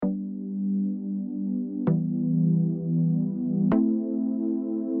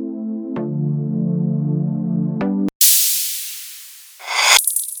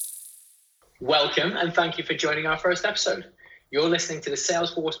Welcome, and thank you for joining our first episode. You're listening to the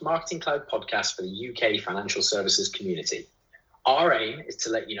Salesforce Marketing Cloud podcast for the UK financial services community. Our aim is to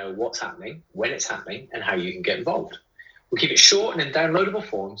let you know what's happening, when it's happening, and how you can get involved. We'll keep it short and in downloadable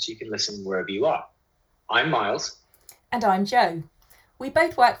form so you can listen wherever you are. I'm Miles. And I'm Jo. We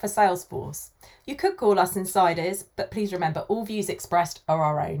both work for Salesforce. You could call us insiders, but please remember all views expressed are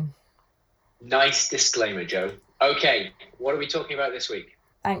our own. Nice disclaimer, Jo. Okay, what are we talking about this week?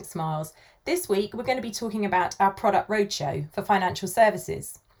 Thanks, Miles. This week, we're going to be talking about our product roadshow for financial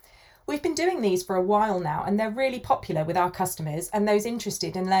services. We've been doing these for a while now, and they're really popular with our customers and those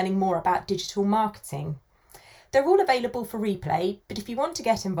interested in learning more about digital marketing. They're all available for replay, but if you want to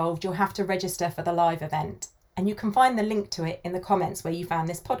get involved, you'll have to register for the live event. And you can find the link to it in the comments where you found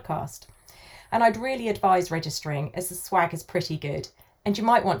this podcast. And I'd really advise registering, as the swag is pretty good, and you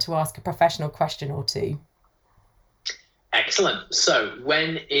might want to ask a professional question or two. Excellent. So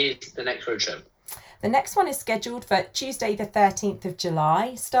when is the next roadshow? The next one is scheduled for Tuesday the 13th of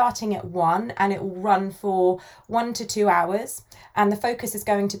July, starting at 1, and it will run for 1 to 2 hours. And the focus is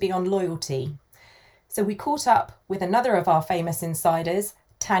going to be on loyalty. So we caught up with another of our famous insiders,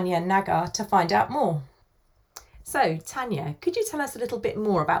 Tanya Nagar, to find out more. So Tanya, could you tell us a little bit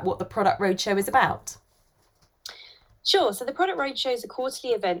more about what the Product Roadshow is about? Sure. So the Product Roadshow is a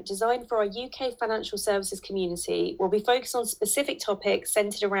quarterly event designed for our UK financial services community where we focus on specific topics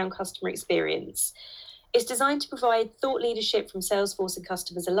centred around customer experience. It's designed to provide thought leadership from Salesforce and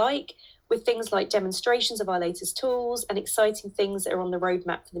customers alike with things like demonstrations of our latest tools and exciting things that are on the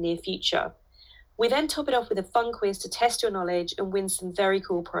roadmap for the near future. We then top it off with a fun quiz to test your knowledge and win some very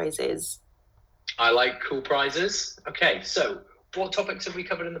cool prizes. I like cool prizes. Okay, so what topics have we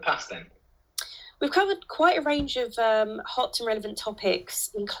covered in the past then? We've covered quite a range of hot and relevant topics,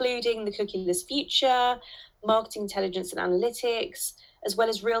 including the cookieless future, marketing intelligence and analytics, as well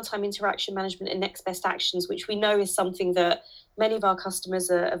as real-time interaction management and next best actions, which we know is something that many of our customers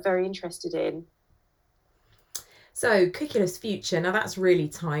are very interested in. So cookieless future, now that's really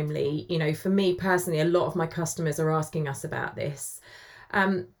timely. You know, for me personally, a lot of my customers are asking us about this.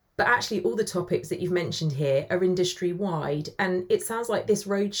 But actually all the topics that you've mentioned here are industry wide, and it sounds like this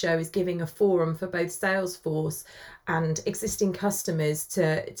roadshow is giving a forum for both Salesforce and existing customers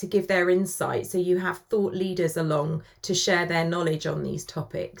to give their insight. So you have thought leaders along to share their knowledge on these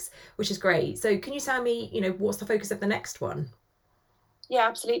topics, which is great. So can you tell me, what's the focus of the next one? Yeah,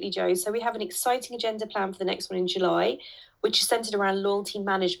 absolutely, Jo. So we have an exciting agenda plan for the next one in July, which is centered around loyalty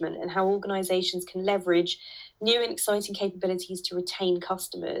management and how organizations can leverage new and exciting capabilities to retain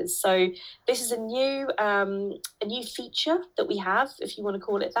customers. So this is a new feature that we have, if you want to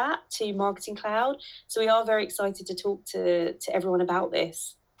call it that, to Marketing Cloud. So we are very excited to talk to everyone about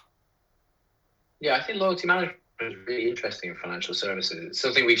this. Yeah, I think loyalty management is really interesting in financial services. It's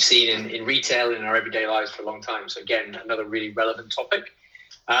something we've seen in retail and in our everyday lives for a long time. So again, another really relevant topic.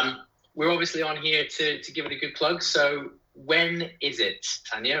 We're obviously on here to give it a good plug. So when is it,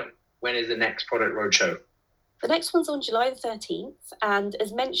 Tanya? When is the next Product Roadshow? The next one's on July the 13th. And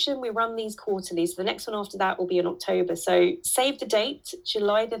as mentioned, we run these quarterly. So the next one after that will be in October. So save the date,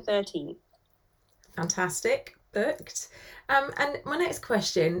 July the 13th. Fantastic. Booked. And my next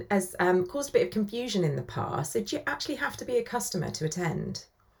question has caused a bit of confusion in the past. So do you actually have to be a customer to attend?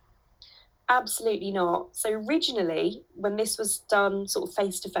 Absolutely not. So originally, when this was done sort of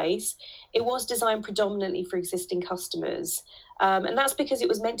face-to-face, it was designed predominantly for existing customers. And that's because it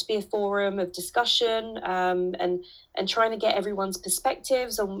was meant to be a forum of discussion and trying to get everyone's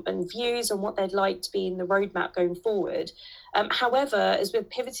perspectives and views on what they'd like to be in the roadmap going forward. However, as we've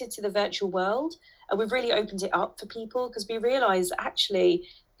pivoted to the virtual world, we've really opened it up for people because we realise actually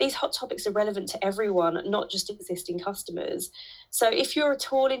these hot topics are relevant to everyone, not just existing customers. So if you're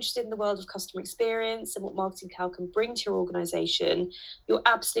at all interested in the world of customer experience and what Marketing Cloud can bring to your organisation, you're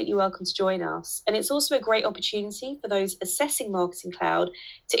absolutely welcome to join us. And it's also a great opportunity for those assessing Marketing Cloud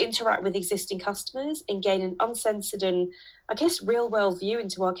to interact with existing customers and gain an uncensored and, I guess, real-world view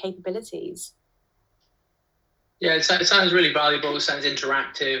into our capabilities. Yeah, it sounds really valuable. It sounds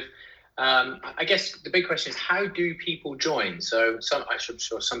interactive. I guess the big question is, how do people join? So I'm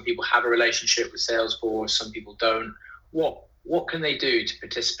sure some people have a relationship with Salesforce, some people don't. What can they do to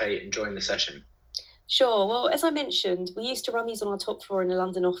participate and join the session? Sure. Well, as I mentioned, we used to run these on our top floor in the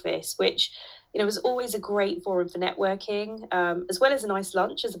London office, which was always a great forum for networking, as well as a nice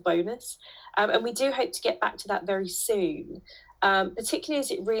lunch as a bonus. And we do hope to get back to that very soon. particularly as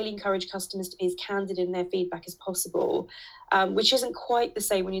it really encouraged customers to be as candid in their feedback as possible, which isn't quite the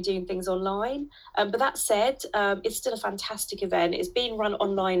same when you're doing things online. But that said, it's still a fantastic event. It's being run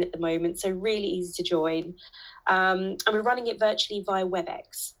online at the moment, so really easy to join. And we're running it virtually via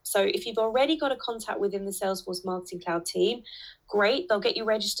WebEx. So if you've already got a contact within the Salesforce Marketing Cloud team, great, they'll get you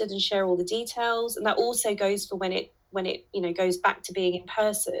registered and share all the details. And that also goes for when it goes back to being in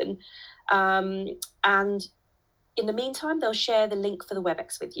person. And in the meantime, they'll share the link for the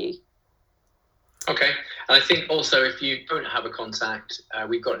WebEx with you. Okay. And I think also, if you don't have a contact,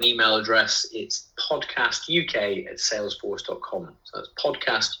 we've got an email address. It's podcastuk@salesforce.com. So that's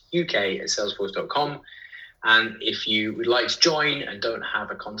podcastuk@salesforce.com. And if you would like to join and don't have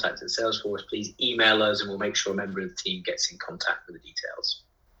a contact at Salesforce, please email us and we'll make sure a member of the team gets in contact with the details.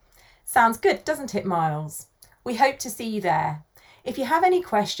 Sounds good, doesn't it, Miles? We hope to see you there. If you have any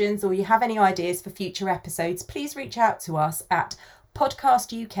questions or you have any ideas for future episodes, please reach out to us at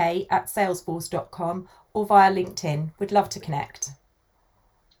podcastuk@salesforce.com or via LinkedIn. We'd love to connect.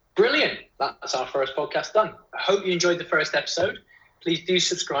 Brilliant. That's our first podcast done. I hope you enjoyed the first episode. Please do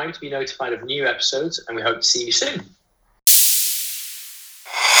subscribe to be notified of new episodes, and we hope to see you soon.